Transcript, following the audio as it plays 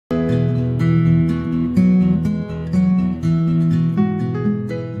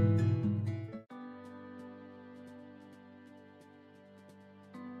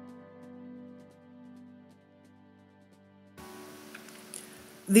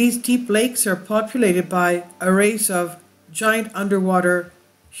These deep lakes are populated by a race of giant underwater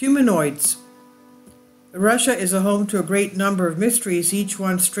humanoids. Russia is a home to a great number of mysteries, each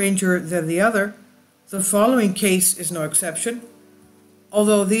one stranger than the other. The following case is no exception.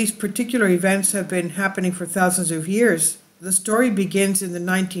 Although these particular events have been happening for thousands of years, the story begins in the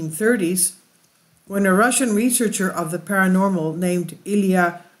 1930s when a Russian researcher of the paranormal named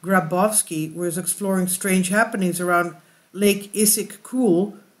Ilya Grabovsky was exploring strange happenings around Lake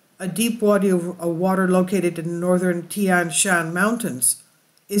Issyk-Kul, a deep body of water located in the northern Tian Shan Mountains.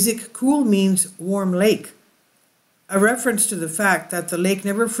 Issyk-Kul means warm lake, a reference to the fact that the lake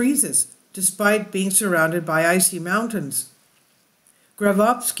never freezes, despite being surrounded by icy mountains.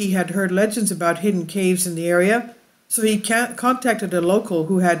 Grabovsky had heard legends about hidden caves in the area, so he contacted a local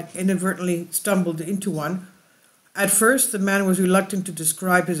who had inadvertently stumbled into one. At first, the man was reluctant to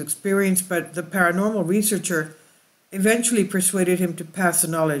describe his experience, but the paranormal researcher eventually persuaded him to pass the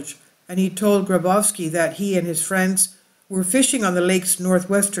knowledge, and he told Grabovsky that he and his friends were fishing on the lake's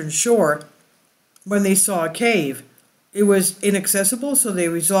northwestern shore when they saw a cave. It was inaccessible, so they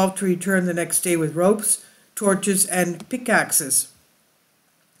resolved to return the next day with ropes, torches, and pickaxes.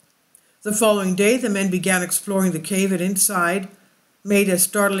 The following day, the men began exploring the cave and inside made a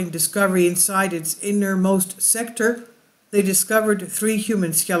startling discovery. Inside its innermost sector, they discovered 3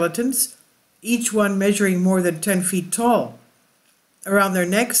 human skeletons, each one measuring more than 10 feet tall. Around their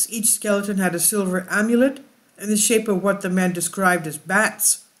necks, each skeleton had a silver amulet in the shape of what the men described as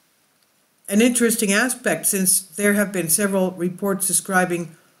bats. An interesting aspect, since there have been several reports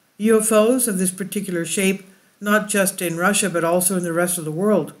describing UFOs of this particular shape, not just in Russia but also in the rest of the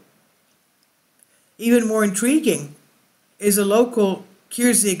world. Even more intriguing is a local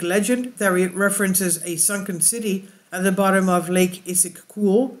Kirzig legend that references a sunken city at the bottom of Lake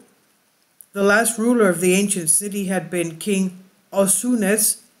Issyk-Kul. The last ruler of the ancient city had been King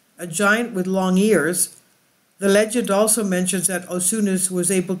Osunes, a giant with long ears. The legend also mentions that Osunes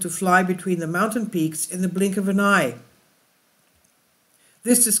was able to fly between the mountain peaks in the blink of an eye.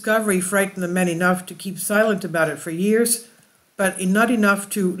 This discovery frightened the men enough to keep silent about it for years, but not enough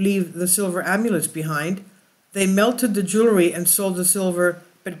to leave the silver amulets behind. They melted the jewelry and sold the silver,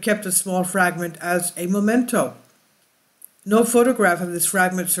 but kept a small fragment as a memento. No photograph of this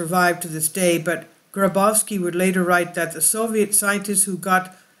fragment survived to this day, but Grabovsky would later write that the Soviet scientists who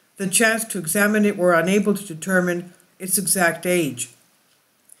got the chance to examine it were unable to determine its exact age.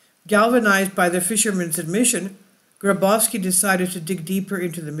 Galvanized by the fisherman's admission, Grabovsky decided to dig deeper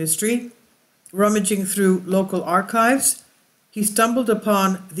into the mystery. Rummaging through local archives, he stumbled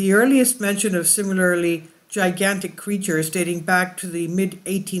upon the earliest mention of similarly gigantic creatures dating back to the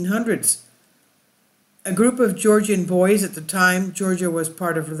mid-1800s. A group of Georgian boys, at the time Georgia was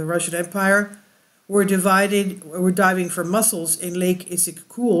part of the Russian Empire, were diving for mussels in Lake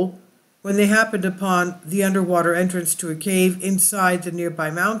Issyk-Kul when they happened upon the underwater entrance to a cave inside the nearby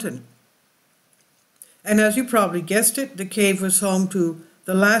mountain. And as you probably guessed it, the cave was home to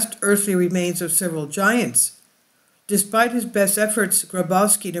the last earthly remains of several giants. Despite his best efforts,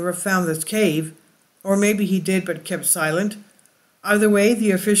 Grabovsky never found this cave, or maybe he did but kept silent. Either way,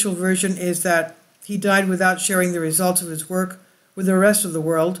 the official version is that he died without sharing the results of his work with the rest of the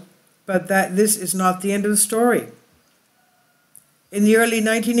world, but that this is not the end of the story. In the early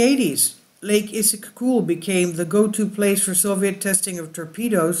 1980s, Lake Issyk-Kul became the go-to place for Soviet testing of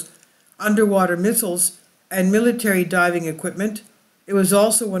torpedoes, underwater missiles, and military diving equipment. It was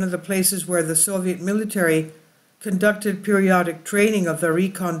also one of the places where the Soviet military conducted periodic training of the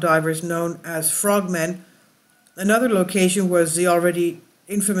recon divers known as frogmen. Another location was the already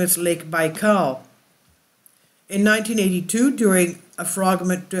infamous Lake Baikal. In 1982, during a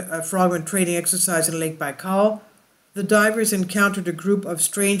frogman training exercise in Lake Baikal, the divers encountered a group of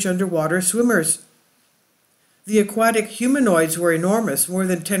strange underwater swimmers. The aquatic humanoids were enormous, more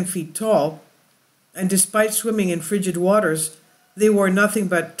than 10 feet tall, and despite swimming in frigid waters, they wore nothing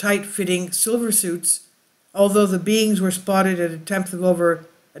but tight-fitting silver suits. Although the beings were spotted at a depth of over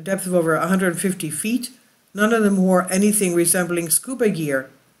 150 feet, none of them wore anything resembling scuba gear.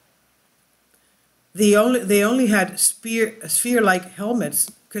 They only had sphere-like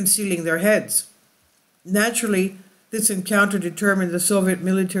helmets concealing their heads. Naturally, this encounter determined the Soviet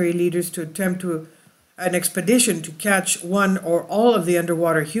military leaders to attempt an expedition to catch one or all of the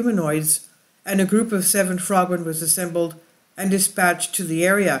underwater humanoids, and a group of 7 frogmen was assembled and dispatched to the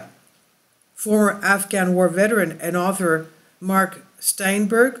area. Former Afghan war veteran and author Mark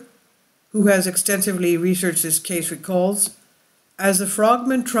Steinberg, who has extensively researched this case, recalls, as the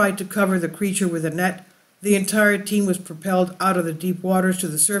frogmen tried to cover the creature with a net, the entire team was propelled out of the deep waters to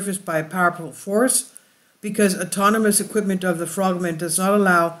the surface by a powerful force, because autonomous equipment of the frogmen does not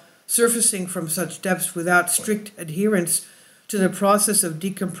allow surfacing from such depths without strict adherence to the process of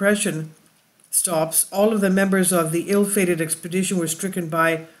decompression stops. All of the members of the ill-fated expedition were stricken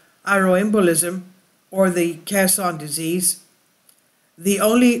by aeroembolism or the Casson disease. The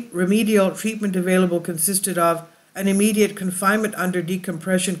only remedial treatment available consisted of an immediate confinement under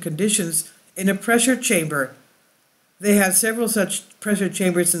decompression conditions in a pressure chamber. They had several such pressure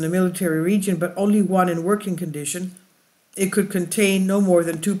chambers in the military region, but only one in working condition. It could contain no more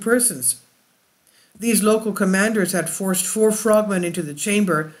than 2 persons. These local commanders had forced 4 frogmen into the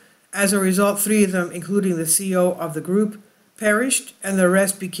chamber. As a result, 3 of them, including the CEO of the group, perished, and the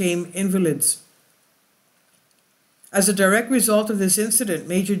rest became invalids. As a direct result of this incident,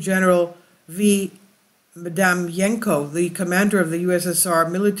 Major General V. Madamyenko, the commander of the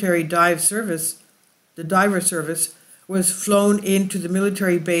USSR military diver service, was flown into the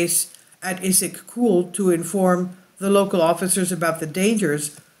military base at Issyk-Kul to inform the local officers about the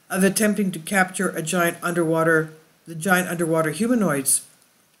dangers of attempting to capture the giant underwater humanoids.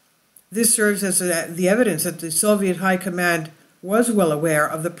 This serves as the evidence that the Soviet High Command was well aware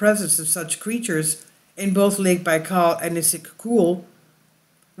of the presence of such creatures in both Lake Baikal and Issyk-Kul.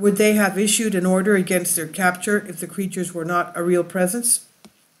 Would they have issued an order against their capture if the creatures were not a real presence?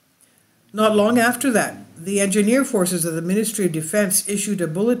 Not long after that, the engineer forces of the Ministry of Defense issued a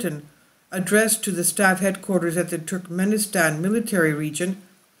bulletin addressed to the staff headquarters at the Turkmenistan military region.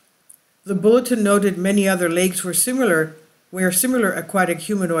 The bulletin noted many other lakes where similar aquatic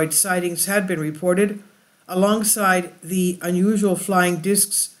humanoid sightings had been reported, alongside the unusual flying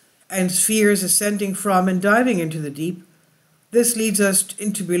discs and spheres ascending from and diving into the deep. This leads us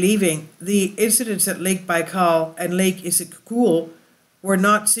into believing the incidents at Lake Baikal and Lake Issyk-Kul were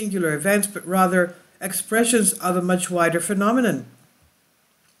not singular events, but rather expressions of a much wider phenomenon.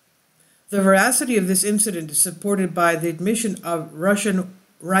 The veracity of this incident is supported by the admission of Russian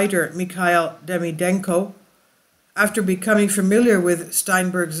writer Mikhail Demidenko. After becoming familiar with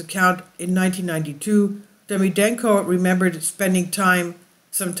Steinberg's account in 1992, Demidenko remembered spending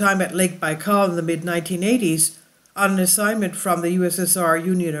some time at Lake Baikal in the mid-1980s on an assignment from the USSR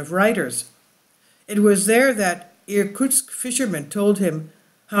Union of Writers. It was there that Irkutsk fishermen told him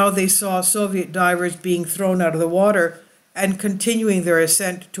how they saw Soviet divers being thrown out of the water and continuing their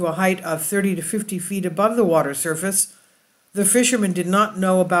ascent to a height of 30 to 50 feet above the water surface. The fishermen did not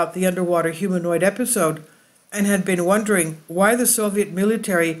know about the underwater humanoid episode and had been wondering why the Soviet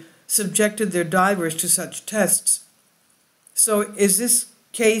military subjected their divers to such tests. So is this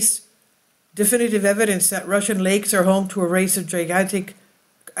case definitive evidence that Russian lakes are home to a race of gigantic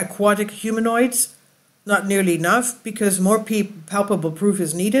aquatic humanoids? Not nearly enough, because more palpable proof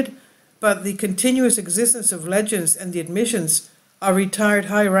is needed, but the continuous existence of legends and the admissions of retired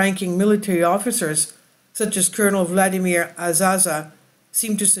high-ranking military officers, such as Colonel Vladimir Azaza,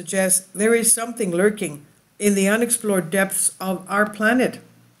 seem to suggest there is something lurking in the unexplored depths of our planet.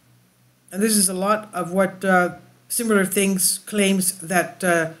 And this is a lot of what similar things claims that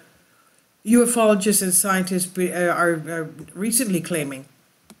ufologists and scientists are recently claiming.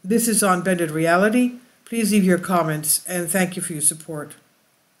 This is on Bended Reality. Please leave your comments, and thank you for your support.